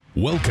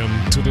Welcome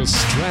to the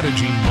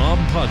Strategy Mob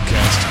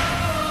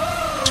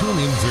Podcast. Tune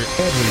in for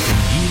everything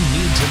you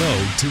need to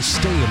know to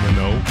stay in the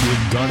know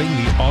regarding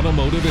the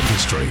automotive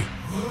industry.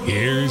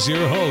 Here's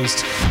your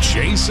host,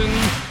 Jason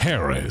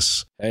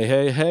Harris.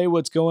 Hey,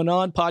 what's going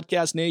on,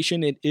 Podcast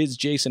Nation? It is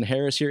Jason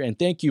Harris here, and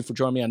thank you for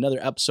joining me on another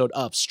episode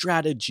of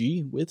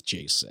Strategy with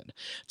Jason.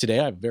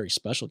 Today, I have a very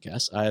special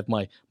guest. I have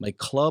my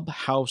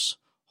clubhouse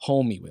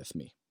homie with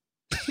me.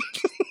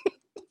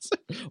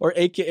 Or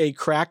AKA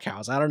Crack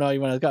House. I don't know. You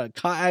want to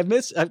I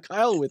have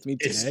Kyle with me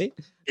today.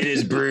 It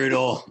is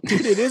brutal.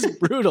 Dude, it is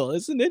brutal,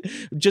 isn't it?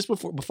 Just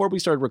before we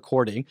started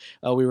recording,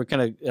 we were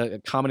kind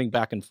of commenting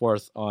back and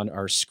forth on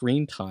our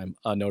screen time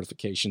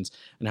notifications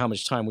and how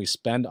much time we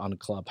spend on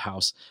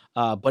Clubhouse.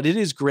 But it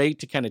is great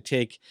to kind of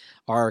take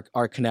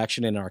our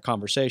connection and our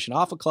conversation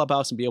off of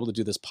Clubhouse and be able to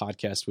do this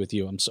podcast with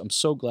you. I'm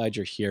so glad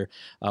you're here.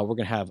 We're going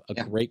to have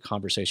a great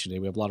conversation today.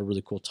 We have a lot of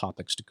really cool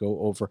topics to go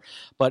over.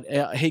 But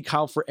hey,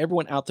 Kyle, for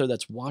everyone out there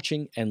that's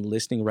watching and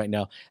listening right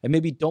now and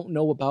maybe don't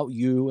know about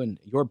you and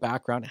your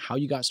background, how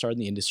you got started in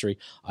the industry,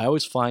 I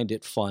always find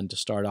it fun to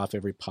start off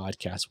every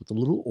podcast with a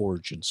little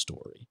origin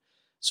story.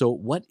 So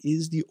what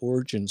is the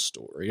origin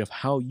story of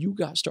how you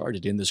got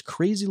started in this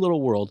crazy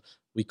little world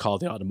we call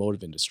the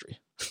automotive industry?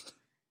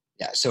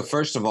 Yeah. So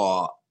first of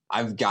all,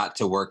 I've got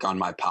to work on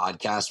my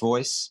podcast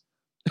voice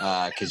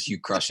because you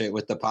crush it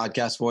with the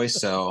podcast voice.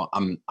 So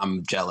I'm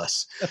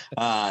jealous.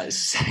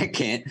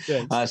 Second,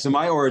 so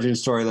my origin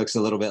story looks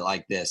a little bit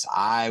like this.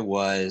 I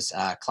was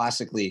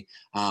classically,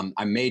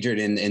 I majored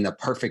in the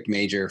perfect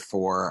major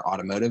for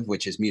automotive,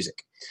 which is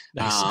music.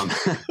 Nice.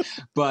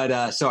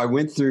 So I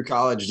went through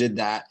college, did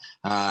that,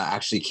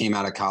 actually came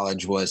out of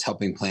college, was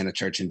helping plant a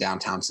church in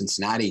downtown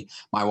Cincinnati.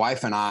 My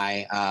wife and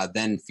I,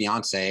 then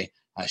fiance,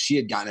 she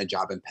had gotten a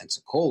job in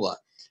Pensacola,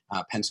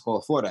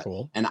 Florida.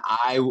 Cool. And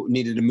I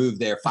needed to move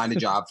there, find a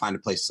job, find a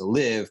place to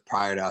live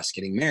prior to us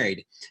getting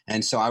married.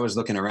 And so I was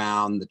looking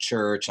around the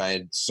church. I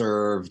had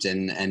served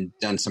and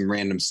done some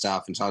random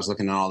stuff. And so I was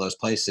looking at all those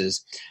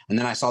places. And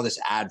then I saw this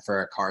ad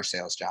for a car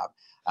sales job.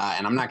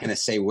 And I'm not going to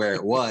say where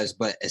it was,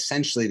 but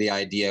essentially the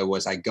idea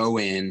was I go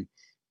in,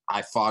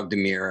 I fogged a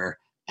mirror,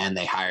 and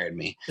they hired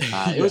me.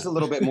 It was a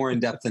little bit more in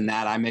depth than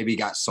that. I maybe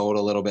got sold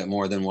a little bit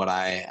more than what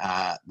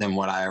I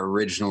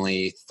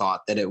originally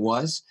thought that it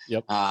was.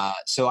 Yep.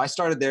 So I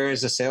started there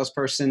as a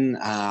salesperson.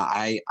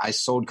 I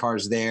sold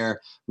cars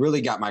there.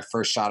 Really got my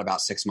first shot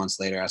about 6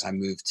 months later as I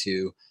moved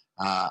to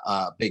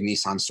a big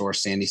Nissan store,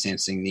 Sandy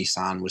Sansing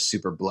Nissan. Was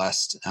super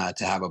blessed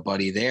to have a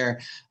buddy there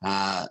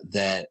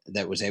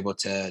that was able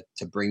to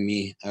bring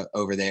me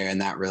over there,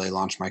 and that really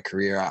launched my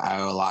career.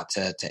 I owe a lot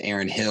to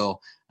Aaron Hill.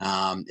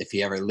 If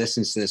he ever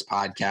listens to this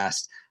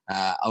podcast,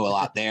 owe a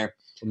lot there.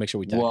 We'll make sure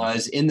we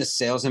was in the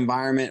sales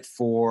environment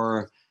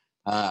for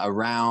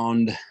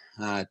around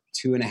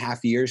 2.5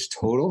 years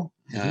total,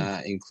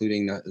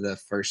 including the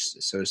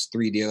first, so it's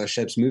 3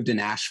 dealerships. Moved to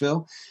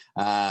Nashville,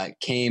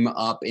 came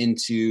up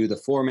into the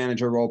floor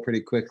manager role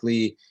pretty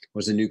quickly,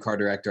 was a new car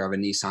director of a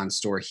Nissan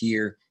store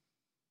here.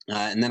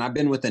 And then I've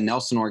been with the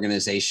Nelson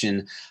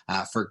organization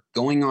for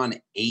going on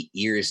 8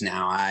 years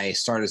now. I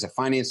started as a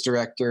finance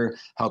director,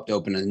 helped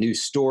open a new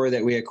store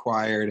that we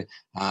acquired,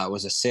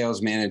 was a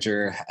sales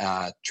manager,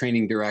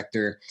 training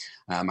director.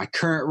 My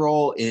current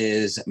role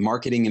is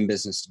marketing and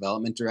business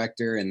development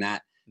director, and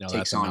that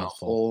takes on a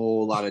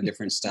whole lot of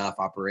different stuff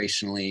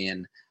operationally.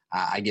 And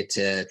I get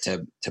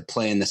to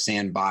play in the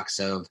sandbox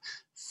of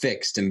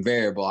fixed and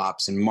variable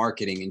ops and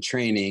marketing and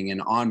training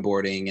and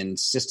onboarding and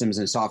systems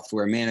and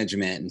software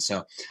management. And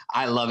so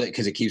I love it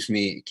because it keeps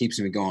me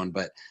going.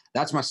 But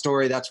that's my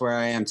story. That's where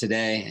I am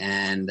today,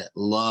 and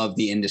love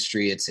the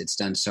industry. It's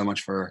done so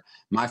much for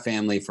my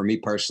family, for me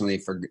personally,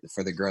 for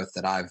the growth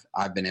that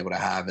I've been able to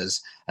have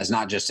as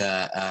not just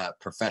a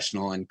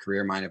professional and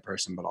career minded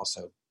person, but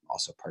also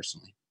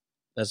personally.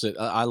 That's it.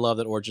 I love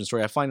that origin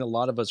story. I find a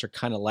lot of us are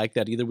kind of like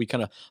that. Either we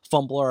kind of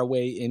fumble our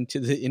way into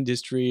the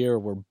industry, or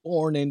we're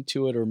born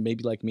into it, or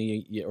maybe like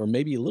me, or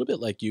maybe a little bit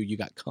like you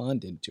got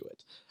conned into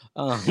it.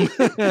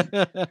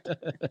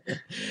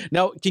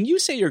 Now, can you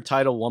say your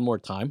title one more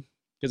time?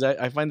 Because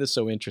I find this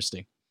so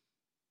interesting.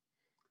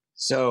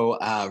 So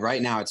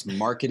right now it's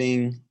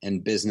marketing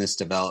and business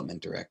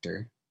development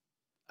director.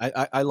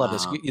 I love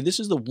this. This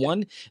is the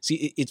one.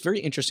 See, it's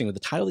very interesting with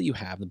the title that you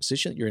have, the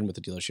position that you're in with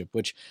the dealership,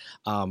 which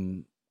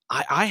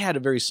I had a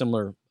very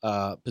similar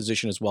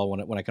position as well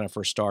when I kind of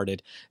first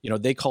started. You know,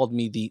 they called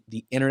me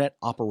the internet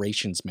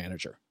operations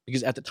manager,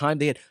 because at the time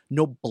they had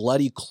no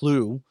bloody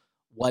clue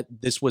what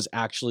this was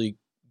actually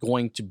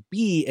going to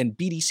be, and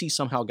BDC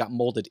somehow got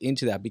molded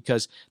into that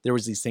because there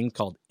was these things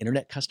called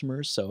internet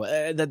customers. So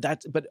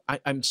but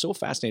I'm so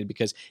fascinated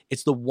because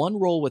it's the one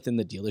role within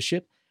the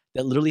dealership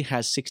that literally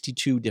has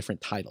 62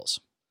 different titles.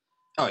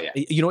 Oh yeah,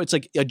 you know, it's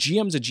like a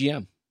GM's a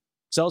GM.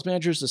 Sales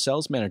manager is the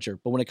sales manager.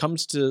 But when it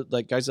comes to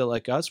like guys that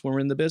like us, when we're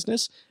in the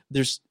business,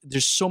 there's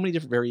so many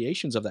different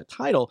variations of that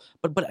title.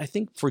 But I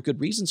think for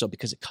good reason, so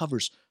because it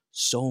covers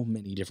so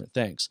many different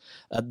things.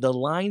 The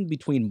line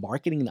between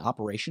marketing and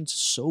operations is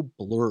so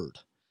blurred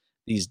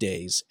these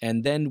days.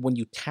 And then when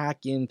you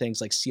tack in things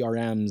like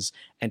CRMs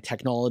and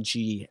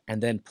technology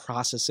and then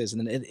processes,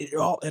 and then it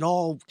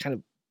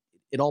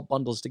all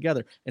bundles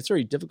together. It's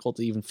very difficult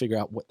to even figure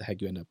out what the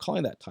heck you end up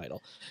calling that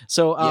title.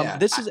 So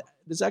this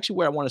is actually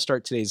where I want to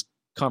start today's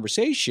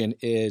conversation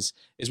is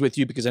with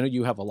you, because I know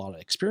you have a lot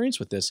of experience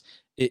with this.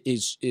 It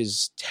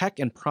is tech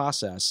and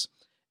process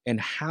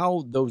and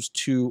how those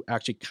two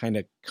actually kind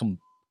of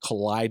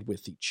collide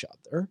with each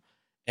other.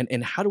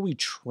 And how do we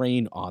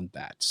train on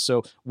that?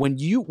 So when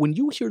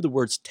you hear the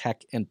words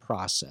tech and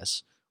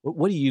process,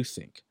 what do you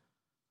think?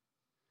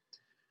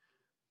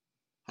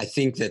 I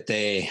think that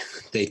they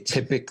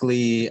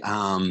typically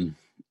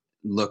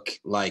look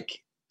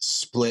like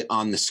split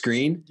on the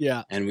screen.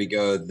 Yeah. And we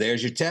go,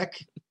 there's your tech,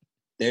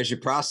 there's your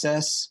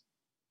process.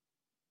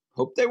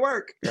 Hope they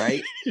work,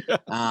 right? Yeah.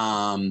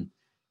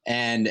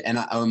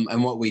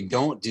 And what we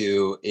don't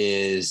do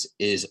is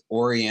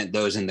orient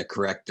those in the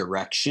correct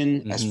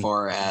direction as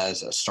far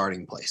as a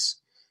starting place.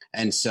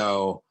 And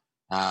so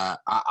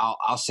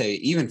I'll say,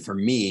 even for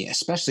me,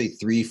 especially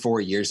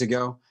 3-4 years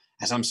ago,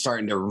 as I'm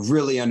starting to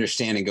really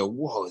understand and go,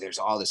 whoa, there's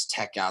all this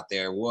tech out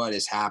there. What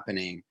is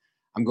happening?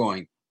 I'm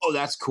going, oh,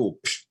 that's cool.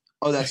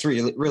 Oh, that's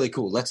really, really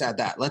cool. Let's add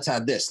that. Let's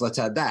add this. Let's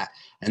add that.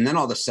 And then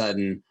all of a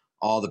sudden,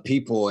 all the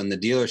people in the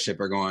dealership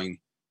are going,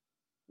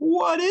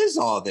 what is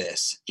all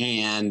this?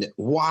 And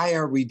why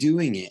are we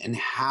doing it? And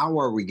how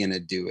are we going to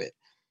do it?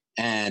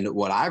 And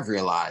what I've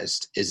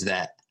realized is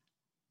that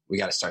we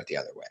got to start the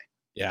other way.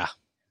 Yeah,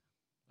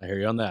 I hear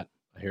you on that.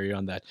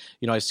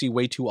 I see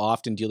way too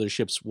often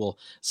dealerships will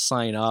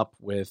sign up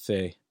with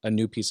a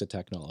new piece of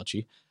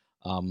technology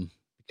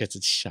because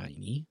it's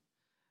shiny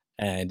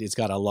and it's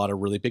got a lot of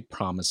really big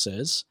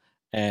promises.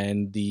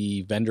 And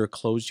the vendor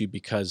closed you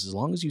because as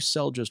long as you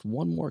sell just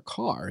one more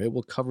car, it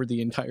will cover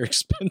the entire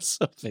expense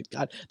of it.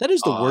 God, that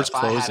is the worst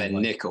closing line. I had a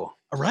nickel.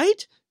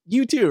 Right?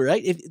 You too,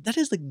 right? That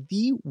is like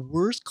the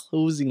worst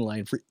closing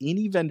line for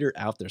any vendor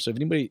out there. So if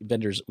anybody,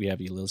 vendors we have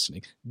you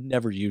listening,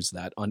 never use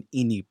that on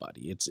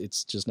anybody.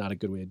 It's just not a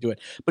good way to do it.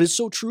 But it's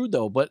so true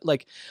though. But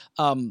like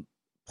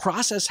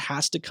process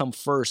has to come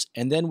first,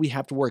 and then we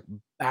have to work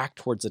back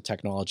towards the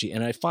technology.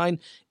 And I find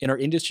in our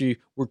industry,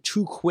 we're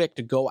too quick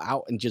to go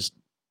out and just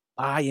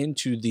buy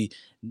into the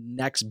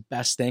next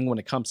best thing when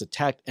it comes to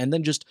tech, and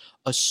then just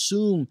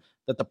assume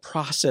that the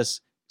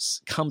process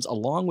comes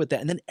along with that,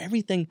 and then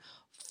everything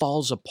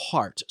falls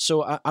apart.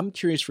 So I'm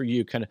curious for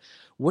you, kind of,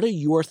 what are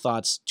your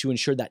thoughts to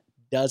ensure that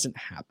doesn't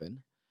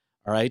happen?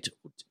 All right.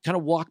 Kind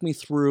of walk me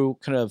through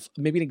kind of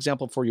maybe an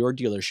example for your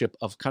dealership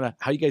of kind of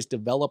how you guys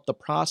develop the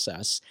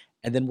process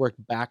and then work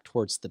back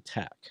towards the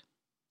tech.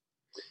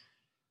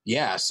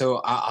 Yeah.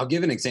 So I'll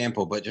give an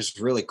example, but just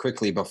really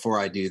quickly before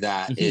I do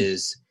that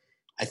is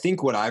I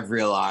think what I've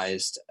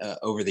realized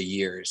over the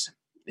years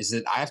is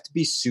that I have to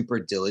be super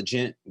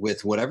diligent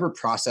with whatever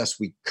process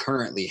we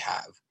currently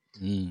have.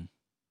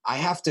 I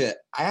have to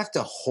have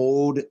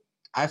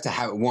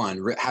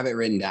it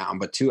written down,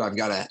 but two, I've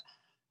got to,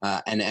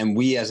 and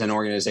we as an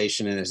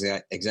organization and as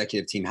an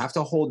executive team have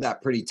to hold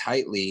that pretty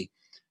tightly.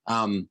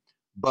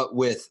 But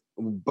with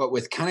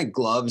kind of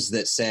gloves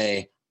that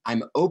say,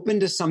 I'm open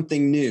to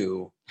something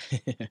new,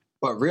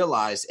 but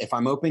realize if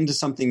I'm open to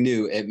something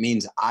new, it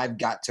means I've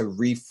got to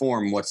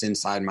reform what's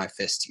inside my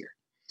fist here.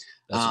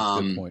 That's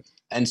a good point.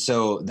 And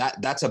so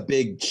that's a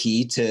big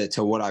key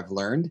to what I've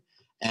learned.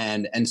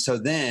 And so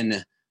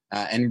then,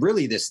 and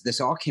really this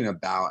all came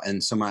about.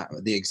 And so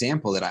the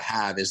example that I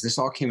have is this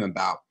all came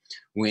about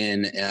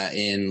when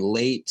in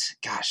late,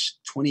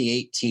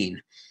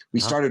 2018, we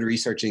started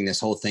researching this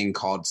whole thing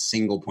called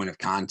single point of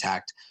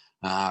contact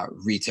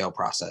retail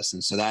process.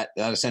 And so that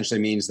essentially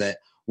means that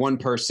one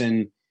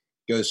person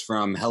goes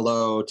from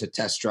hello to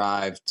test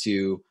drive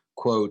to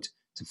quote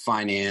to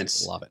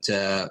finance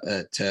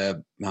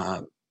to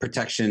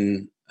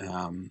protection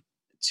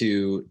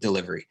to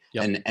delivery,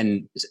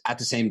 and at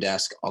the same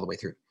desk all the way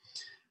through.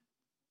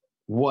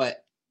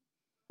 What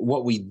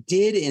we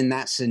did in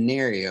that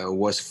scenario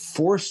was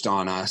forced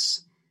on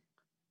us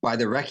by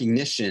the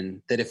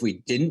recognition that if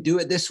we didn't do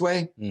it this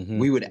way,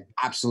 we would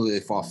absolutely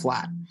fall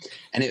flat.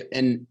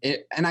 And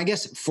I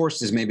guess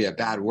forced is maybe a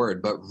bad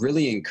word, but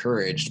really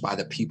encouraged by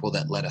the people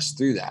that led us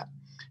through that.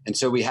 And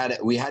so we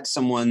had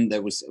someone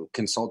that was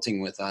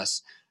consulting with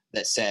us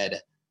that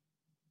said,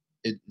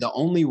 the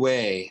only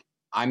way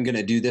I'm going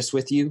to do this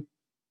with you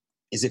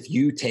is if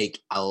you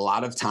take a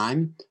lot of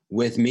time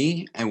with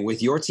me and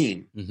with your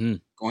team,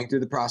 going through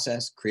the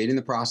process, creating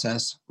the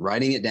process,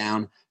 writing it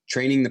down,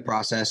 training the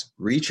process,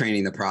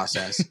 retraining the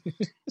process.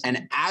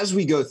 And as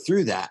we go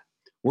through that,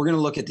 we're going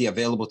to look at the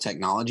available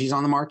technologies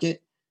on the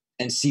market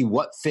and see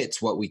what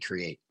fits what we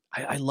create.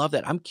 I love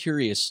that. I'm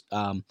curious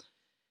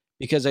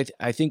because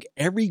I think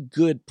every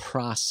good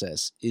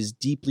process is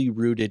deeply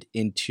rooted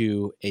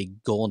into a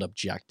goal and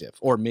objective,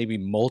 or maybe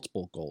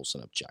multiple goals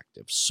and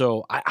objectives.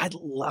 So I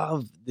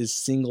love this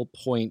single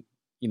point,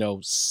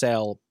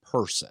 sell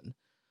person.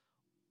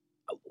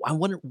 I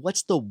wonder,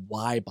 what's the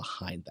why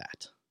behind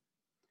that?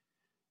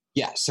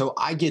 Yeah, so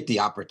I get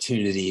the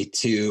opportunity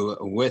to,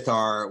 with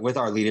our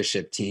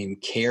leadership team,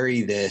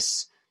 carry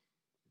this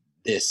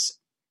this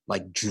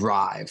like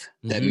drive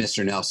that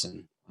Mr.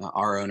 Nelson,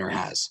 our owner,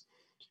 has,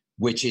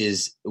 which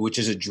is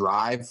a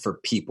drive for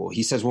people.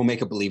 He says, we'll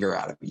make a believer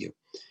out of you.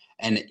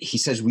 And he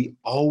says, we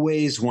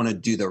always want to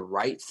do the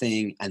right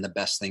thing and the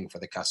best thing for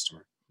the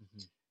customer.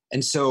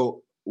 And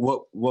so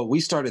what we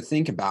started to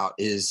think about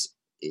is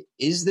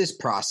this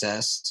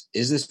process,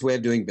 is this way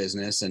of doing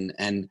business?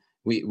 And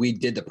we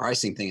did the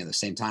pricing thing at the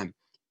same time.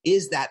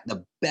 Is that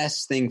the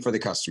best thing for the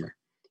customer?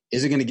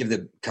 Is it going to give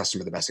the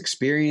customer the best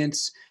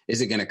experience?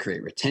 Is it going to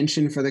create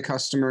retention for the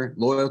customer,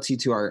 loyalty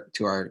to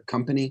our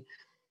company?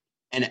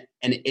 And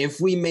if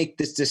we make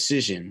this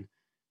decision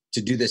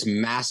to do this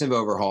massive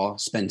overhaul,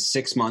 spend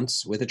 6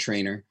 months with a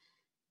trainer,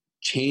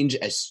 change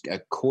a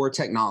core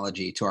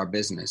technology to our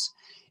business,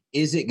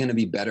 is it going to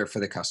be better for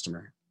the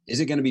customer? Is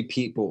it going to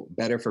be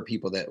better for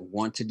people that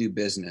want to do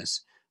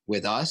business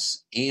with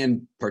us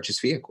and purchase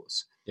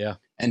vehicles? Yeah.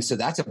 And so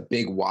that's a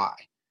big why.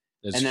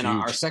 That's and then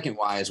huge. our second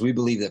why is we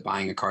believe that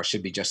buying a car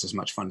should be just as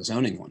much fun as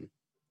owning one.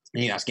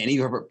 And you ask any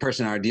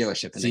person in our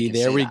dealership. And See,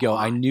 there we go.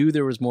 I knew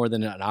there was more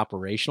than an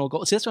operational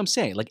goal. See, that's what I'm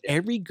saying. Like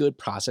every good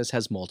process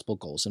has multiple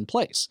goals in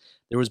place.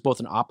 There was both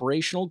an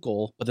operational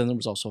goal, but then there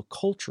was also a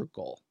culture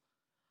goal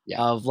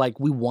of like,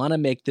 we want to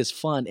make this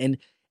fun. And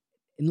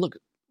look,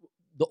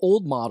 the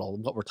old model,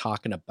 what we're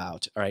talking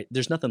about, all right,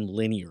 there's nothing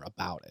linear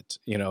about it.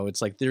 You know,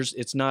 it's like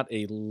it's not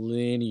a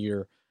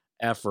linear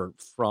effort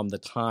from the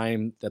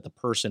time that the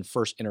person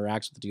first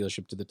interacts with the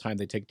dealership to the time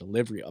they take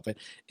delivery of it.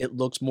 It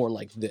looks more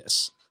like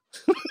this.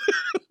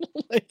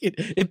 Like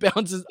it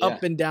bounces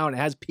up and down. It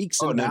has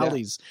peaks and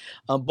valleys,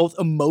 both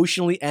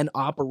emotionally and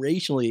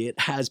operationally. It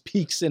has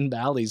peaks and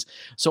valleys.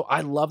 So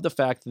I love the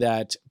fact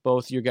that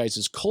both your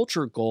guys'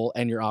 culture goal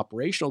and your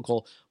operational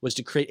goal was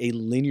to create a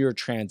linear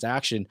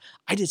transaction.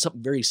 I did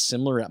something very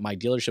similar at my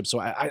dealership. So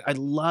I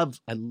love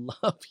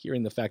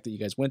hearing the fact that you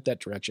guys went that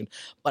direction.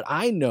 But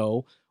I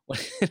know when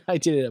I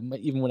did it,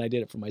 even when I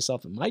did it for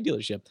myself at my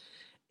dealership,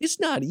 it's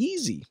not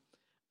easy.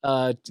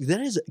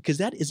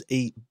 That is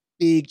a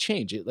big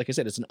change. Like I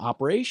said, it's an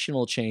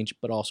operational change,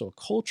 but also a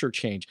culture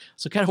change.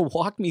 So kind of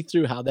walk me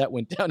through how that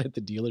went down at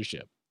the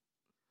dealership.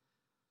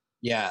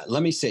 Yeah,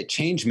 let me say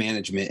change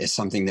management is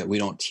something that we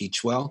don't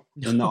teach well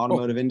in the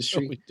automotive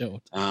industry. No, we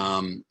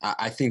don't.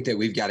 I think that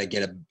we've got to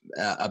get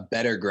a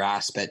better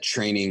grasp at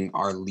training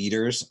our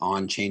leaders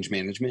on change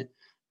management,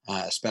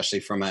 especially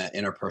from an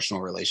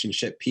interpersonal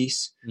relationship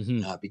piece,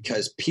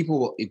 because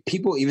people,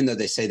 even though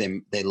they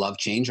say they love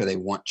change or they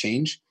want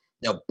change,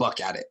 they'll buck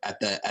at it at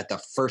the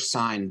first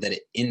sign that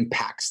it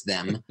impacts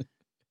them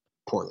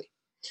poorly.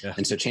 Yeah.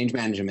 And so change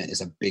management is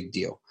a big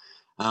deal.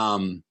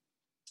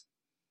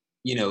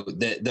 You know,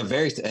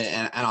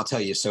 and I'll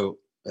tell you, so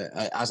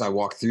as I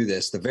walk through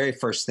this, the very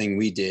first thing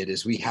we did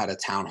is we had a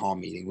town hall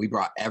meeting. We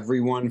brought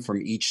everyone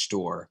from each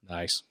store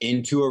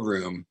into a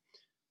room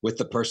with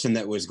the person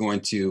that was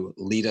going to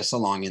lead us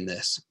along in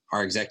this,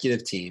 our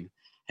executive team,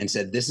 and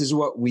said, this is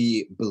what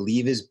we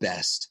believe is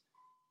best.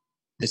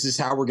 This is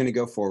how we're going to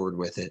go forward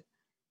with it.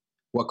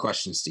 What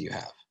questions do you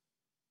have?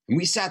 And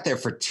we sat there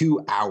for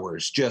 2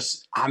 hours,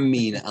 a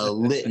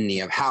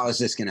litany of how is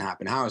this going to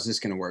happen? How is this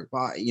going to work?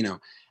 You know,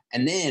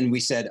 and then we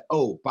said,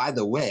 oh, by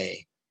the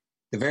way,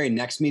 the very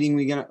next meeting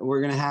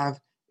we're going to have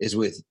is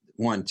with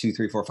 1, 2,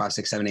 3, 4, 5,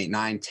 6, 7, 8,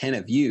 9, 10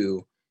 of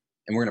you.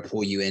 And we're going to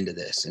pull you into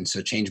this. And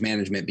so change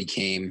management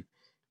became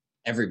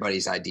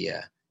everybody's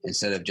idea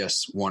instead of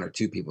just 1 or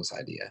 2 people's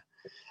idea.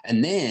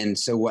 And then,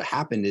 so what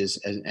happened is,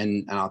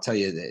 and I'll tell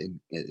you,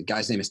 the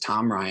guy's name is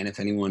Tom Ryan. If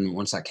anyone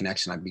wants that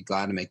connection, I'd be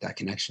glad to make that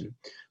connection.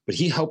 But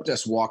he helped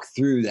us walk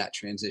through that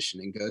transition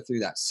and go through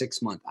that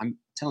 6 month, I'm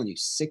telling you,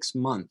 6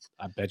 month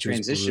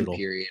transition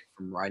period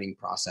from writing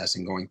process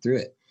and going through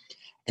it.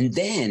 And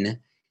then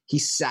he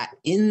sat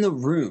in the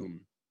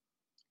room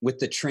with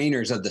the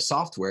trainers of the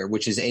software,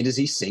 which is A to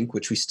Z Sync,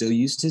 which we still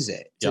use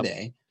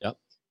today. Yep.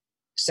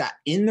 Sat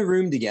in the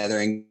room together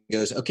and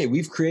goes, okay,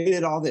 we've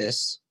created all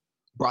this.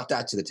 Brought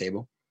that to the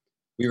table.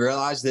 We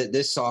realized that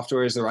this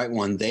software is the right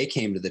one. They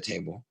came to the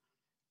table.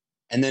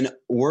 And then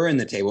we're in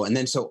the table. And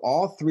then so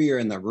all 3 are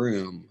in the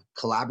room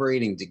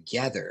collaborating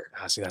together.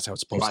 See, that's how it's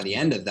supposed to be. By the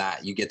end of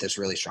that, you get this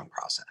really strong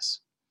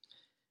process.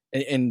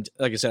 And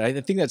like I said, I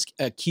think that's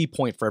a key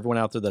point for everyone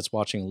out there that's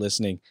watching and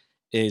listening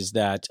is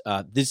that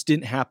this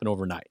didn't happen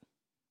overnight.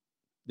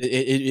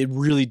 It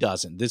really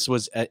doesn't. This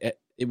was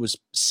it was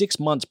 6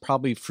 months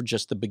probably for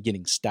just the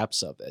beginning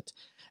steps of it.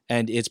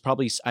 And it's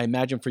probably, I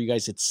imagine for you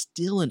guys, it's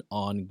still an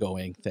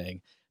ongoing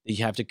thing that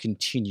you have to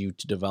continue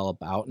to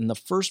develop out. And the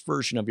first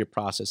version of your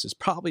process is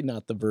probably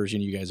not the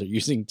version you guys are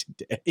using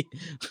today.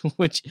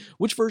 Which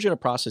version of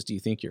process do you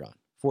think you're on?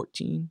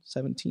 14,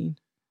 17?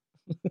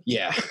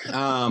 Yeah.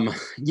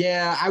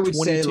 I would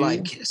 22? Say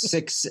like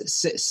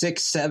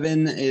 6,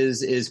 7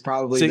 is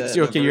probably 6.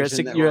 Okay, you're at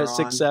 6. You're at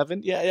 6,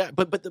 7. Yeah.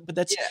 But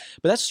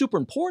that's super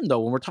important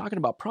though. When we're talking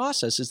about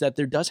process, is that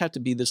there does have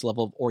to be this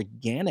level of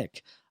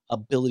organic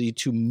ability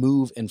to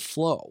move and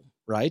flow,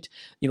 right?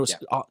 You know,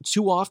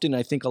 too often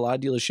I think a lot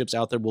of dealerships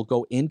out there will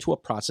go into a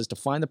process,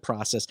 define the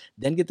process,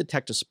 then get the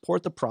tech to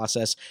support the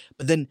process,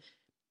 but then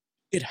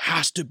it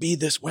has to be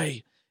this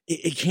way.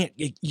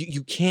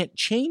 you can't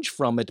change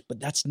from it, but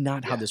that's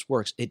not how this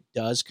works. It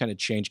does kind of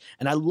change.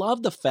 And I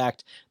love the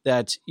fact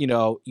that,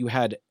 you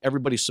had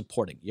everybody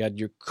supporting. You had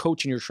your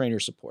coach and your trainer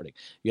supporting.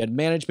 You had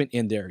management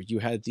in there. You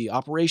had the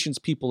operations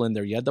people in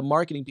there. You had the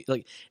marketing.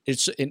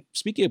 And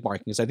speaking of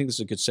marketing, because I think this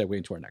is a good segue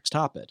into our next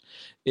topic,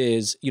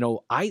 is,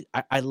 I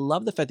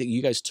love the fact that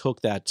you guys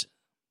took that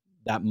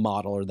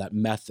model or that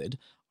method,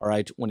 all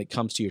right, when it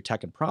comes to your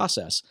tech and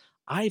process.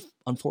 I,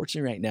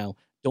 unfortunately, right now,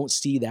 don't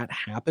see that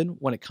happen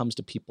when it comes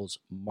to people's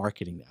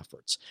marketing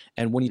efforts.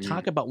 And when you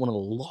talk about one of the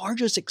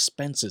largest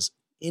expenses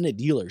in a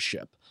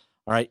dealership,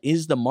 all right,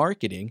 is the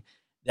marketing,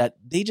 that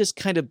they just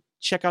kind of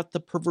check out the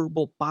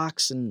proverbial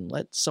box and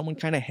let someone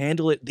kind of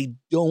handle it. They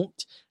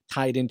don't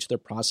tie it into their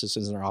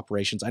processes and their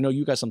operations. I know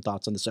you got some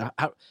thoughts on this.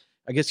 I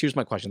guess here's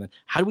my question then.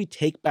 How do we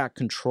take back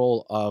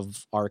control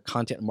of our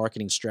content and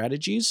marketing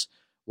strategies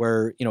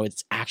where,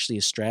 it's actually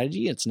a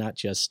strategy? It's not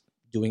just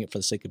doing it for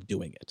the sake of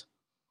doing it.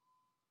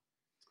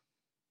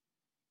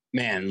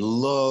 Man,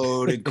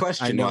 loaded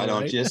question. know, why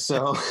don't right? you?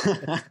 So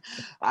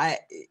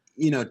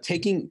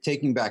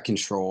taking back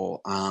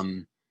control,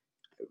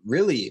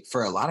 really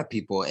for a lot of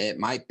people, it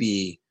might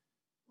be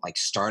like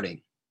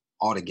starting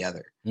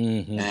altogether.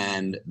 Mm-hmm.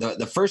 And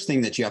the first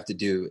thing that you have to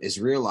do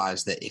is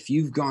realize that if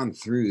you've gone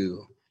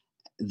through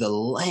the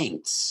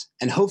lengths,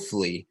 and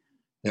hopefully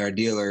there are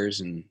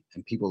dealers and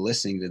people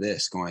listening to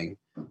this going,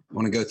 I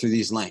want to go through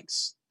these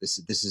lengths. This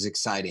is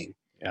exciting.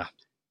 Yeah.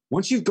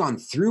 Once you've gone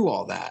through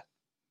all that,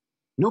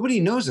 nobody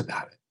knows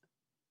about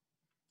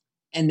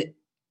it.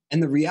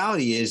 And the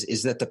reality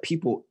is that the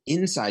people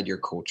inside your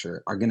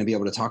culture are going to be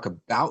able to talk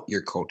about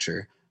your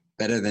culture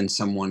better than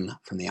someone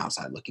from the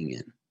outside looking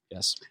in.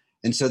 Yes.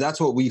 And so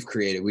that's what we've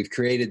created. We've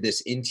created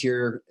this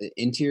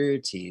interior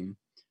team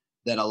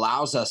that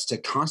allows us to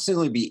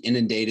constantly be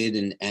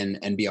inundated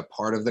and be a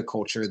part of the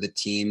culture, the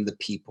team, the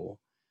people,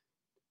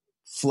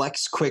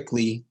 flex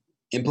quickly,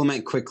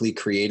 implement quickly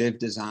creative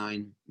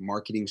design,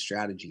 marketing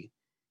strategy,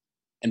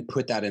 and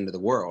put that into the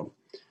world.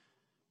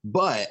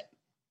 But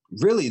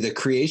really, the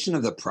creation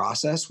of the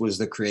process was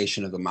the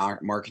creation of the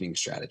marketing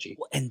strategy.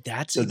 And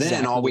that's so exactly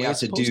then all we have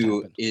to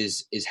do happen.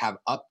 is have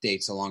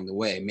updates along the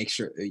way. Make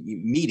sure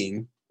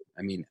meeting.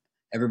 I mean,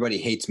 everybody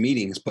hates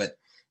meetings, but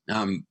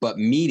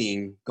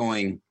meeting,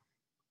 going,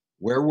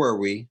 where were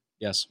we?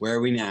 Yes. Where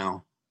are we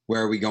now?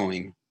 Where are we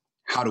going?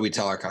 How do we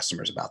tell our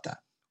customers about that?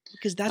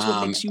 Because that's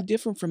what makes you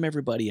different from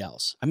everybody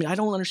else. I mean, I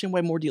don't understand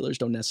why more dealers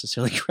don't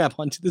necessarily grab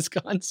onto this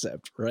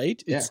concept,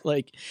 right? It's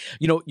like,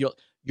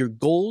 your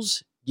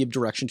goals give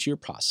direction to your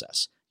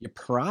process. Your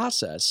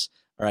process,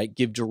 all right,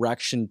 give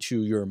direction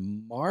to your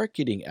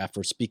marketing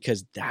efforts,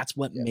 because that's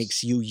what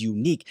makes you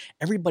unique.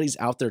 Everybody's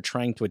out there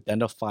trying to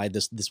identify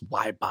this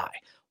why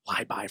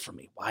buy from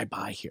me? Why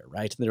buy here,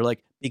 right? And they're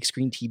like, big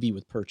screen TV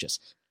with purchase.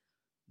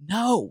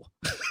 No.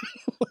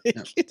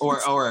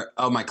 Or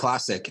my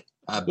classic,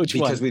 Which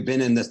because one? we've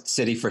been in the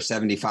city for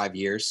 75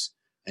 years,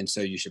 and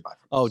so you should buy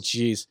from us. Oh,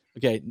 geez.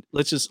 Okay,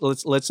 let's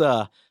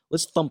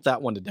thump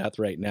that one to death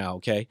right now.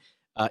 Okay,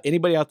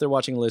 anybody out there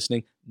watching and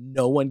listening,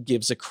 no one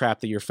gives a crap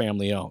that your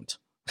family owned.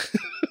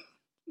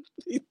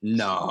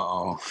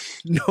 No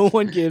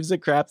one gives a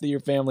crap that your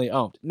family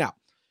owned. Now,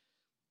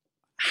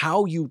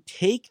 how you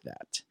take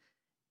that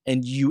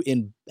and you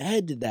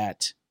embed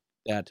that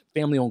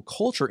family-owned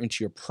culture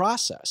into your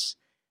process,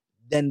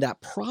 then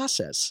that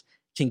process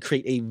can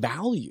create a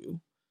value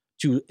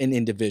to an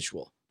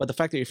individual. But the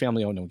fact that your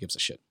family-owned, no one gives a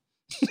shit.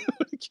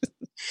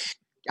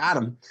 Got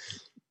him.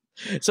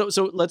 So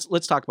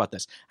let's talk about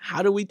this.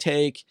 How do we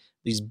take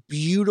these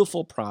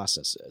beautiful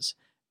processes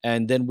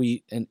and then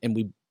we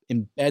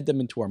embed them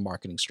into our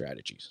marketing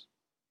strategies?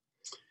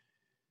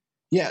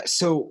 Yeah.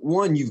 So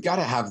one, you've got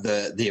to have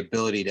the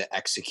ability to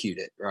execute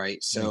it,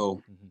 right?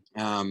 So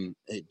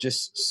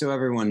just so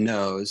everyone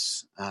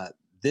knows,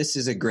 this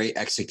is a great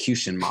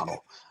execution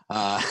model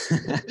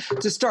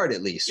to start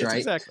at least, yes, right?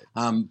 Exactly.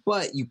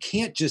 But you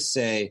can't just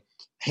say,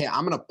 hey,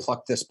 I'm going to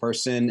pluck this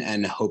person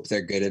and hope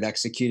they're good at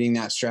executing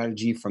that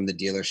strategy from the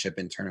dealership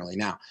internally.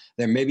 Now,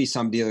 there may be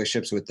some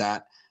dealerships with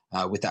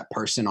that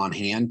person on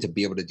hand to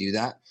be able to do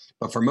that.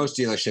 But for most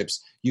dealerships,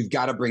 you've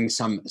got to bring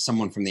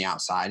someone from the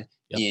outside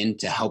in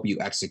to help you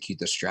execute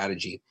the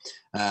strategy.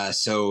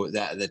 So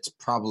that's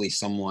probably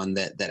someone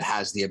that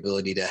has the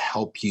ability to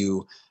help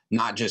you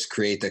not just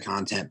create the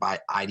content,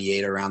 but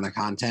ideate around the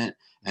content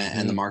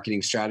and the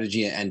marketing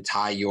strategy, and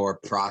tie your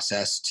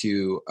process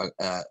to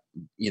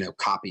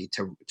copy,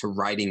 to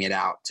writing it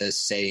out, to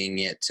saying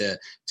it, to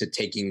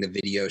taking the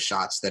video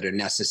shots that are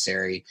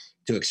necessary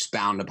to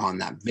expound upon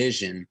that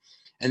vision.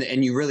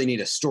 And you really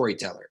need a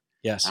storyteller.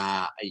 Yes.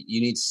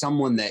 You need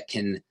someone that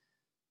can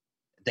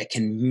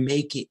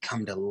make it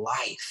come to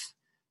life.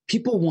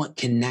 People want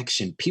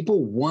connection.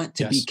 People want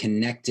to be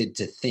connected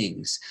to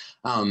things.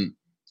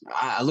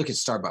 I look at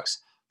Starbucks.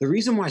 The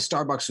reason why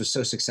Starbucks was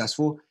so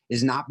successful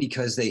is not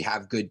because they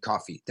have good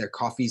coffee. Their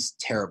coffee's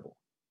terrible.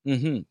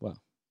 Wow.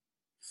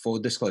 Full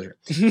disclosure.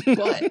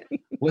 But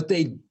what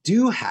they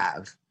do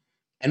have,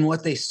 and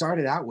what they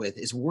started out with,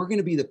 is we're going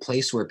to be the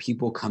place where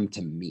people come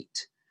to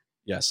meet.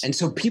 Yes. And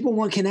so people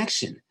want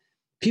connection.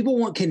 People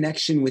want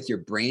connection with your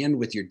brand,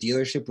 with your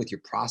dealership, with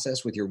your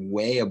process, with your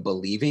way of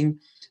believing.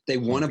 They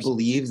want to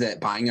believe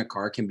that buying a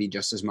car can be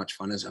just as much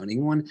fun as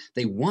owning one.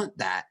 They want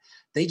that.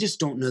 They just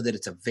don't know that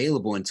it's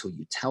available until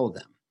you tell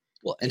them.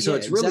 Well, and so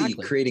it's really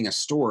creating a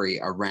story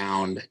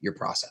around your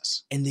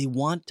process. And they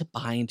want to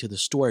buy into the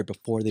story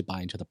before they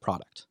buy into the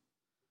product,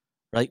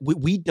 right?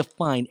 We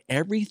define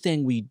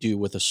everything we do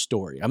with a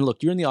story. I mean,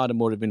 look, you're in the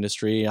automotive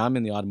industry. I'm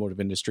in the automotive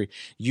industry.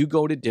 You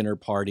go to dinner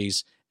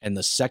parties, and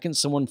the second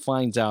someone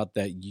finds out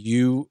that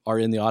you are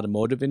in the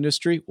automotive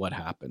industry, what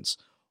happens?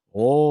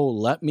 Oh,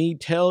 let me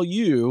tell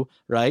you,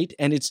 right?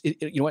 And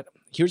you know what?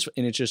 Here's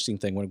an interesting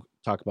thing when we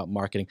talk about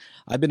marketing.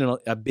 I've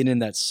been in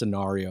that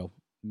scenario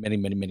many,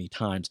 many, many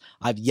times.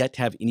 I've yet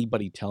to have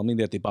anybody tell me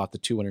that they bought the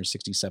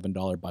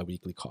 $267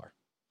 biweekly car.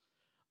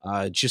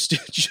 Just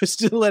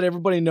to let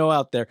everybody know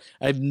out there,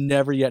 I've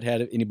never yet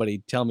had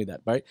anybody tell me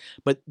that, right?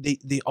 But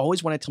they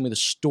always want to tell me the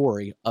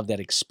story of that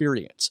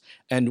experience.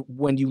 And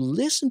when you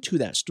listen to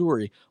that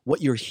story,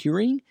 what you're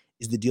hearing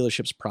is the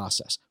dealership's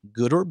process,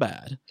 good or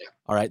bad. Yeah.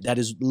 All right. That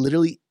is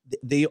literally,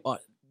 they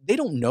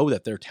don't know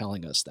that they're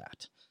telling us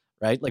that,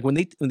 right? Like when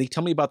they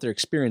tell me about their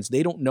experience,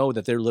 they don't know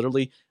that they're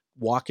literally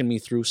walking me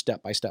through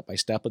step by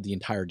step of the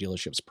entire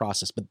dealership's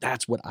process. But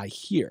that's what I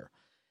hear.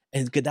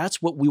 And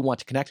that's what we want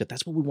to connect with.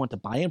 That's what we want to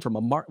buy in from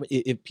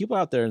if people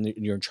out there and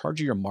you're in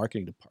charge of your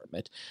marketing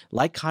department,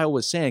 like Kyle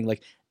was saying,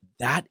 like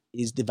that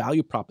is the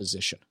value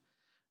proposition.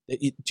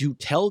 To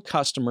tell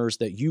customers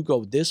that you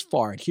go this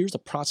far and here's the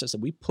process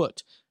that we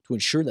put to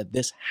ensure that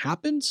this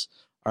happens.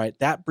 All right,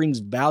 that brings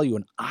value,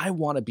 and I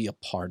want to be a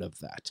part of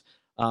that.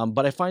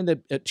 But I find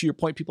that, to your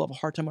point, people have a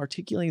hard time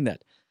articulating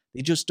that.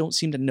 They just don't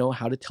seem to know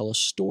how to tell a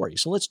story.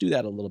 So let's do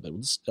that a little bit.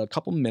 Let's a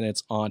couple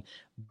minutes on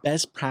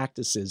best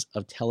practices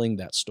of telling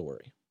that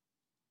story.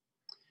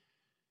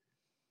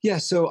 Yeah,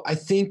 so I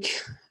think,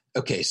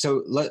 okay,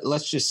 so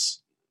let's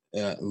just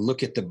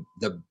look at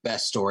the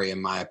best story,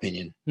 in my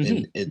opinion,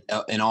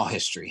 in all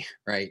history,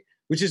 right?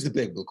 Which is the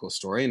biblical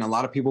story. And a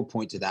lot of people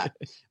point to that.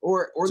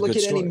 Or look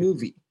at any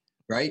movie,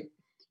 right?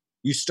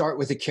 You start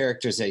with a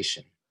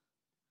characterization.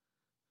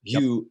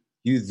 You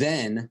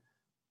then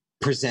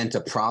present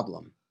a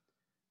problem.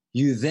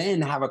 You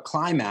then have a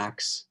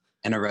climax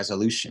and a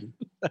resolution.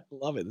 I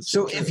love it.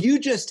 So if you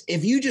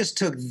just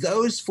took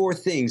those four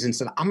things and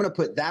said, I'm going to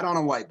put that on a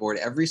whiteboard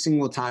every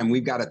single time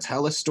we've got to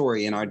tell a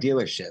story in our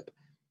dealership,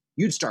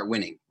 you'd start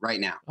winning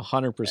right now.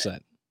 100%.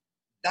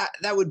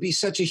 That would be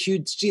such a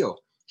huge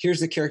deal.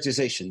 Here's the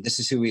characterization. This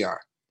is who we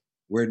are.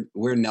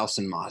 We're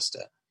Nelson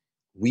Mazda.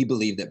 We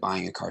believe that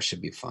buying a car should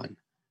be fun.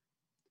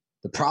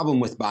 The problem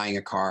with buying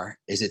a car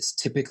is it's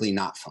typically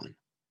not fun.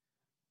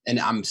 And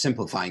I'm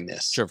simplifying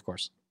this. Sure, of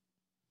course.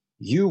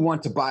 You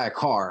want to buy a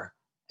car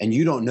and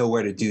you don't know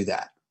where to do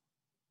that.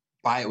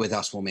 Buy it with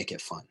us. We'll make it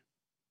fun.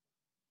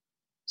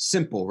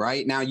 Simple,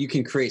 right? Now you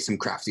can create some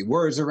crafty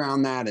words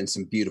around that and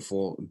some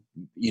beautiful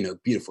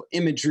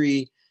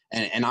imagery.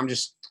 And I'm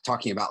just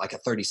talking about like a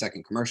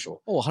 30-second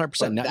commercial. Oh,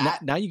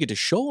 100%. Now you get to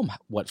show them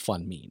what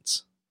fun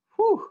means.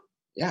 Whew.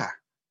 Yeah.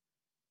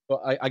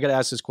 Well, I got to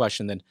ask this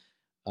question then.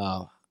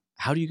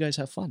 How do you guys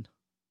have fun?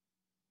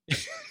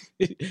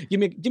 give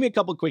me a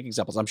couple of quick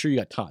examples. I'm sure you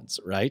got tons,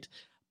 right?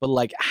 But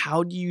like,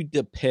 how do you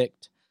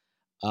depict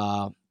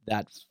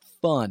that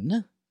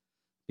fun?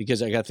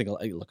 Because I got to think,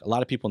 look, a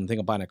lot of people, when they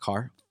think of buying a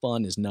car,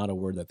 fun is not a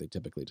word that they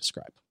typically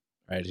describe,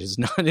 right? It is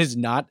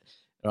not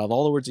of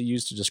all the words they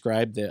use to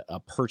describe the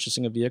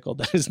purchasing a vehicle,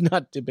 that is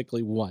not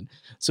typically one.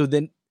 So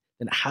then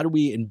how do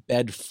we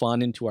embed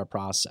fun into our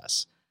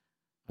process?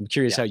 I'm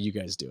curious how you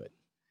guys do it.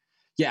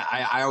 Yeah,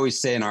 I always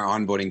say in our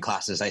onboarding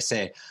classes, I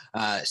say,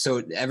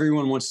 so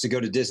everyone wants to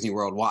go to Disney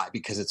World. Why?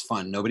 Because it's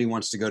fun. Nobody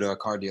wants to go to a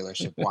car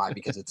dealership. Why?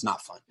 Because it's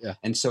not fun. Yeah.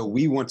 And so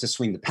we want to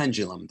swing the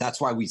pendulum. That's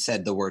why we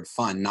said the word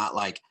fun, not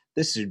like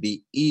this should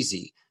be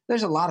easy.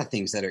 There's a lot of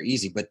things that are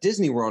easy, but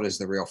Disney World is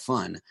the real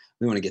fun.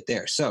 We want to get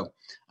there. So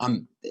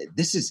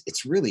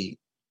it's really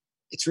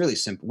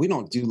simple. We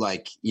don't do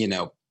like,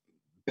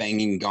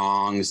 banging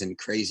gongs and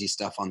crazy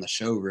stuff on the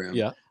showroom.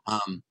 Yeah.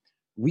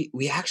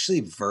 We actually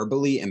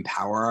verbally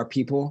empower our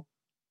people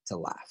to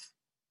laugh.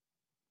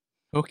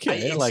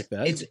 Okay, I like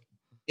that.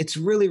 It's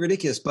really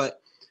ridiculous,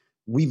 but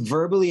we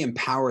verbally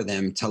empower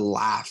them to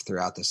laugh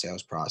throughout the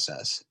sales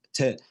process,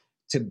 to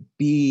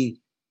be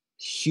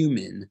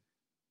human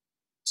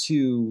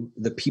to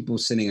the people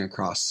sitting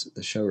across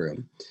the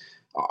showroom.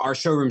 Our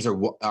showrooms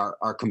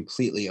are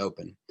completely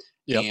open,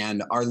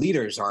 and our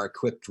leaders are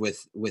equipped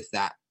with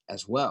that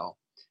as well.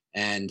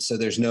 And so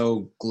there's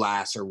no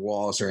glass or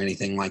walls or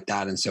anything like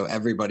that. And so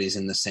everybody's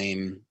in the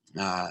same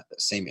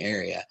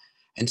area.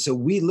 And so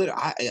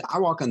I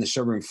walk on the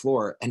showroom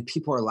floor and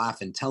people are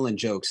laughing, telling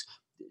jokes,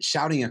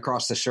 shouting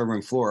across the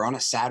showroom floor on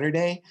a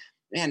Saturday.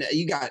 Man,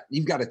 you've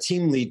got a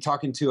team lead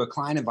talking to a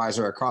client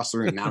advisor across the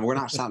room. Now we're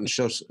not shouting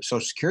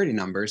social security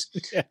numbers,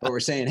 but we're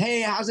saying,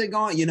 hey, how's it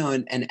going?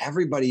 And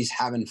everybody's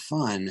having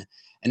fun,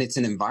 and it's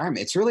an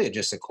environment. It's really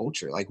just a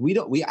culture. Like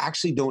we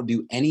actually don't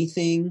do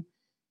anything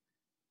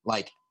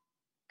like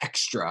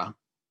extra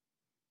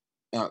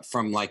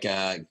from like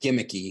a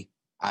gimmicky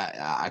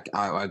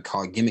I'd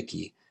call it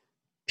gimmicky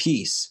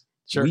piece.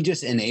 Sure. We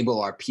just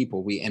enable our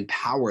people. We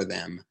empower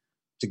them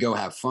to go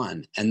have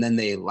fun. And then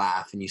they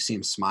laugh and you see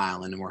them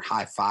smiling and we're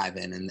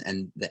high-fiving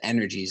and the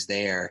energy's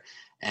there.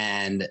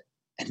 And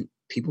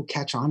people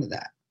catch on to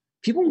that.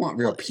 People want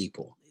real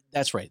people.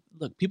 That's right.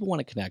 Look, people want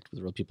to connect with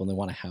real people and they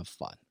want to have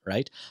fun,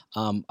 right?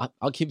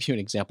 I'll give you an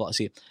example.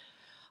 See,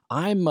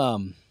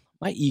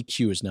 my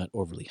EQ is not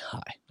overly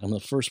high. I'm the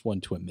first one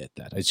to admit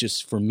that. It's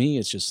just, for me,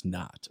 it's just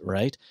not,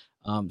 right?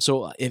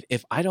 So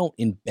if I don't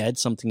embed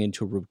something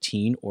into a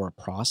routine or a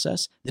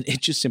process, then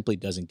it just simply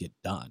doesn't get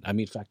done. I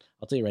mean, in fact,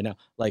 I'll tell you right now,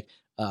 like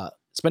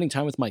spending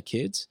time with my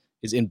kids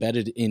is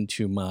embedded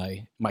into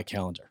my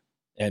calendar.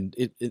 And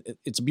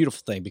it's a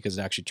beautiful thing because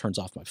it actually turns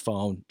off my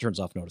phone, turns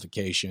off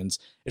notifications.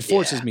 It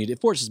forces me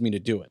to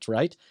do it,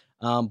 right?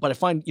 But I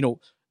find,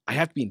 I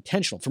have to be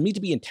intentional. For me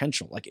to be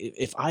intentional, like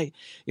if I,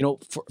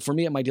 for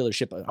me at my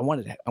dealership, I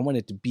wanted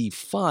it to be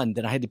fun,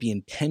 then I had to be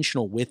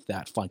intentional with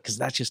that fun because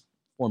that's just,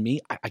 for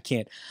me, I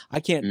can't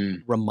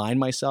remind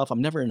myself.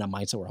 I'm never in a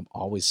mindset where I'm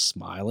always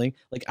smiling.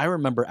 Like I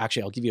remember,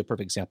 actually, I'll give you a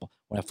perfect example.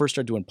 When I first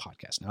started doing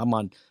podcasts, now I'm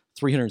on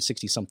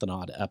 360 something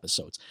odd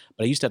episodes,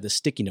 but I used to have this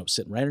sticky note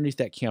sitting right underneath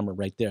that camera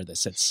right there that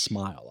said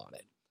smile on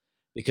it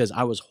because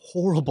I was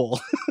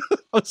horrible.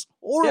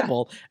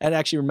 At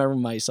actually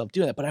remembering myself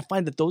doing that. But I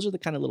find that those are the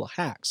kind of little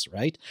hacks,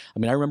 right? I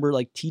mean, I remember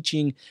like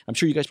teaching, I'm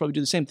sure you guys probably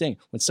do the same thing.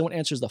 When someone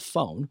answers the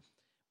phone,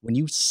 when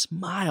you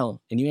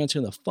smile and you answer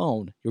the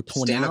phone, your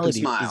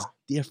tonality is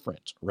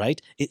different,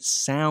 right? It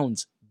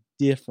sounds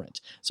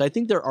different. So I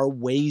think there are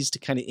ways to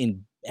kind of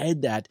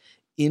embed that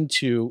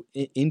into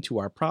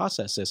our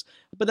processes.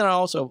 But then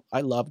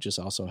I love just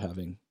also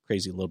having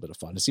crazy little bit of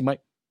fun. See,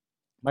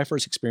 my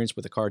first experience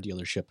with a car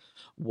dealership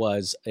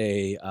was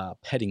a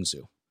petting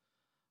zoo.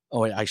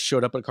 Oh, I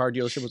showed up at a car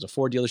dealership. It was a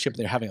Ford dealership. And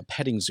they were having a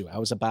petting zoo. I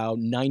was about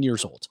 9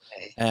 years old.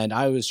 And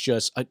I was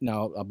just,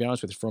 now I'll be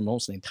honest with you, for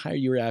almost the entire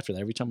year after that,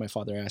 every time my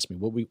father asked me,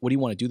 what do you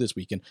want to do this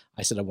weekend?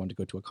 I said I wanted to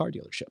go to a car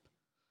dealership.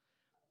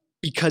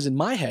 Because in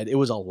my head, it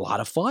was a lot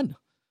of fun.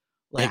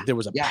 Like there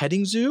was a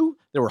petting zoo.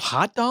 There were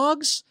hot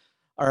dogs.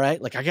 All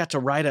right. Like I got to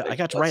ride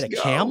a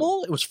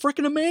camel. It was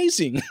freaking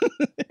amazing.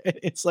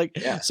 It's like,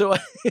 so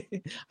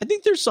I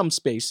think there's some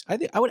space. I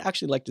think I would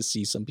actually like to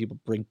see some people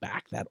bring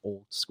back that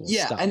old school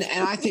stuff. And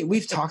I think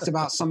we've talked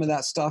about some of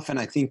that stuff. And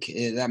I think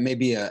that may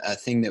be a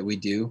thing that we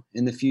do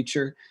in the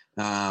future.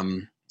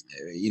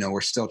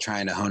 We're still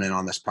trying to hone in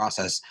on this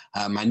process.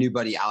 My new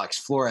buddy, Alex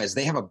Flores,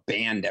 they have a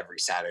band every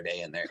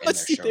Saturday in their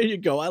show. There you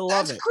go. I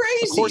love it. That's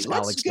crazy. Of course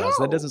Alex does.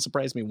 That doesn't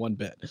surprise me one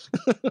bit.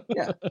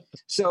 Yeah.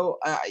 So,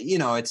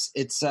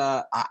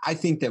 I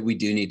think that we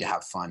do need to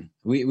have fun.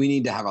 We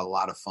need to have a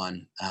lot of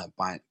fun.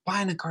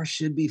 Buying a car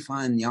should be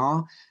fun,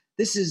 y'all.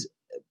 This is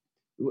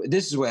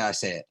the way I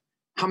say it.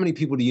 How many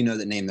people do you know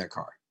that name their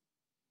car?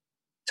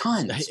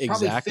 Tons.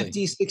 Exactly. Probably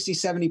 50, 60,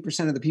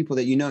 70% of the people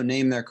that you know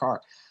name their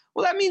car.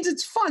 Well, that means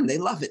it's fun. They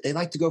love it. They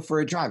like to go for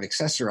a drive,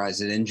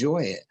 accessorize it, enjoy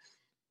it.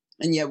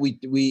 And yet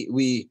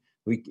we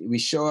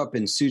show up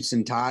in suits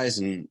and ties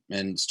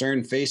and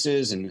stern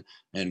faces and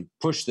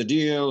push the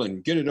deal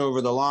and get it over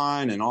the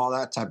line and all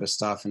that type of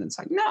stuff. And it's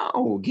like,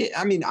 no,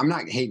 I'm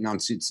not hating on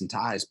suits and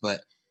ties,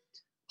 but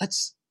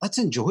let's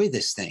enjoy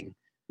this thing.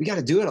 We got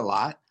to do it a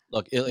lot.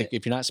 Look,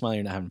 if you're not smiling,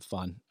 you're not having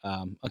fun.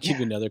 I'll give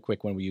you another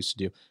quick one we used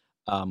to do.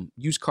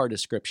 Used car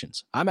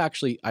descriptions.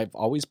 I've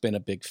always been a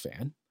big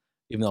fan.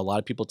 Even though a lot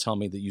of people tell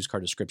me that used car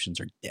descriptions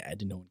are dead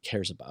and no one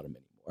cares about them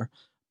anymore.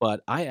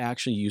 But I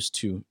actually used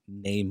to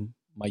name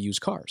my used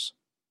cars.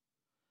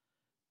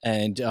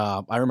 And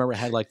I remember I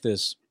had like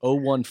this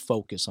 01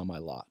 Focus on my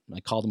lot. And I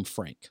called him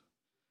Frank.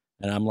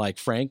 And I'm like,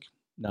 Frank,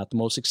 not the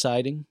most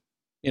exciting,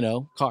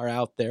 car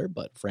out there,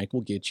 but Frank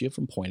will get you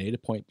from point A to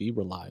point B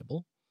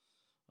reliable.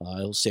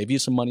 It'll save you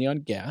some money on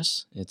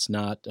gas. It's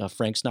not,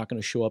 Frank's not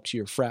going to show up to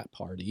your frat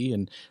party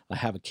and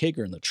have a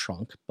kegger in the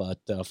trunk, but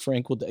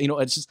Frank will,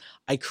 it's just,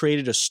 I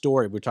created a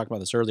story. We were talking about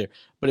this earlier,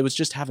 but it was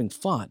just having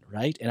fun,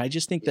 right? And I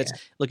just think that's,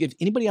 look, if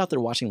anybody out there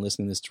watching and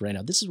listening to this right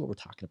now, this is what we're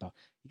talking about.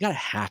 You got to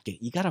hack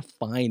it. You got to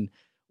find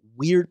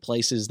weird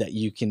places that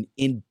you can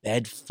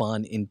embed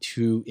fun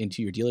into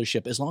your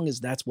dealership, as long as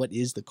that's what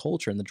is the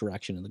culture and the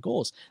direction and the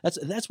goals.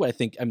 That's what I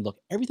think. I mean, look,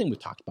 everything we've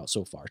talked about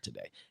so far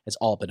today has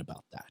all been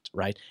about that,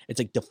 right? It's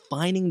like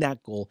defining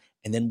that goal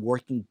and then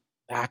working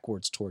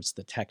backwards towards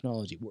the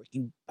technology,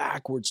 working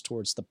backwards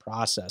towards the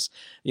process,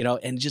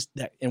 and just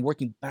that, and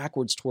working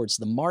backwards towards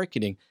the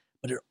marketing.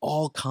 But it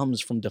all comes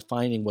from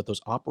defining what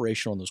those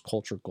operational and those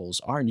culture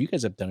goals are. And you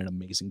guys have done an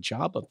amazing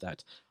job of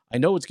that. I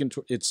know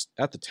it's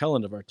at the tail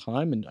end of our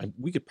time, and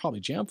we could probably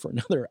jam for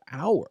another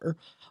hour.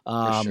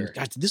 For sure.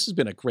 Guys, this has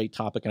been a great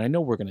topic, and I know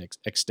we're going to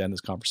extend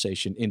this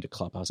conversation into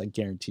Clubhouse. I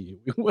guarantee you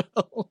we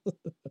will.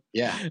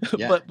 Yeah,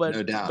 but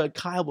no doubt. But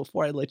Kyle,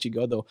 before I let you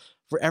go, though,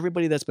 for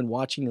everybody that's been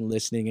watching and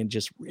listening and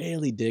just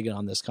really digging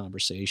on this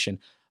conversation,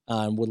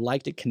 would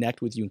like to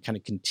connect with you and kind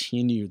of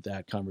continue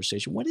that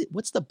conversation,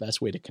 what's the best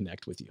way to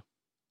connect with you?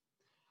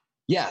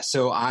 Yeah,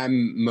 so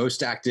I'm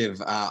most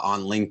active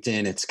on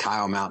LinkedIn. It's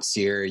Kyle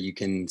Mountseer. You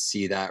can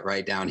see that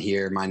right down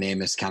here. My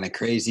name is kind of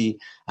crazy.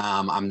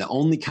 I'm the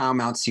only Kyle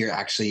Mountseer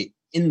actually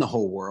in the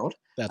whole world.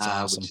 That's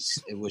awesome.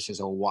 Which is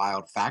a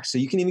wild fact. So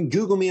you can even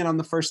Google me, and on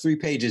the first 3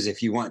 pages,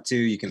 if you want to,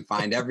 you can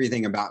find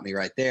everything about me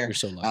right there. You're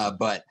so lucky.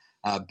 But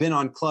been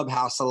on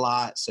Clubhouse a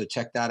lot, so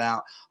check that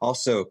out.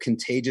 Also,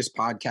 Contagious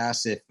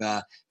Podcasts. If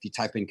you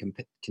type in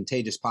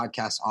Contagious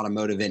Podcasts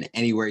Automotive in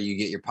anywhere you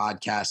get your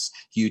podcasts,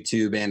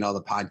 YouTube and all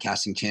the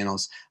podcasting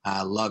channels,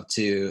 love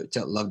to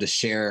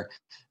share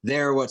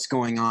there what's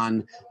going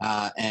on,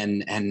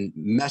 and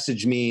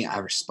message me. I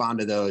respond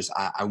to those.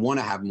 I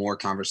want to have more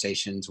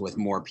conversations with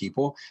more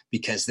people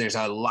because there's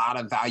a lot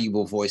of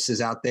valuable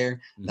voices out there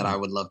that I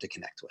would love to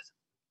connect with.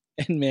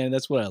 And man,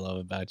 that's what I love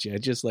about you. I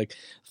just like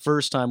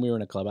first time we were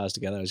in a clubhouse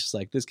together, I was just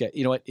like, this guy,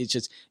 you know what? It's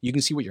just, you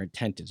can see what your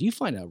intent is. You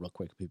find out real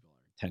quick what people's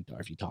intent are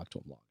if you talk to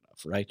them long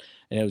enough. Right.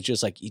 And it was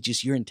just like,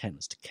 your intent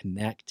was to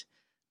connect,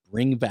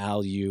 bring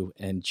value,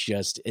 and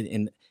just,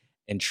 and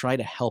try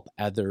to help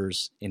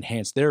others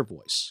enhance their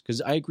voice.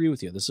 Cause I agree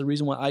with you. This is the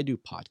reason why I do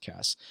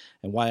podcasts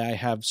and why I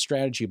have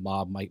Strategy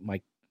Mob, my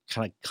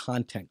kind of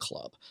content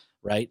club,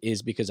 right?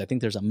 Is because I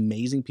think there's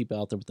amazing people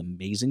out there with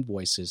amazing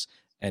voices,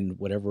 and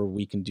whatever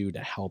we can do to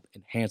help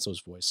enhance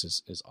those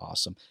voices is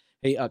awesome.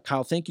 Hey,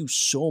 Kyle, thank you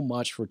so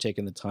much for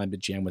taking the time to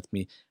jam with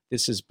me.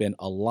 This has been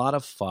a lot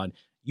of fun.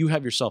 You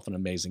have yourself an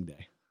amazing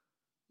day.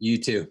 You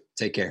too.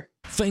 Take care.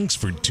 Thanks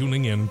for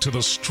tuning in to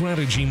the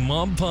Strategy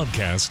Mob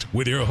Podcast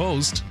with your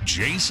host,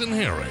 Jason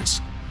Harris.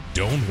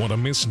 Don't want to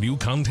miss new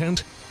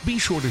content? Be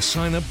sure to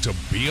sign up to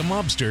be a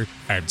mobster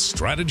at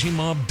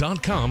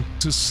strategymob.com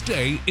to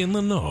stay in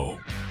the know.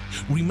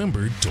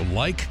 Remember to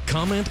like,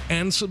 comment,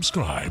 and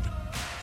subscribe.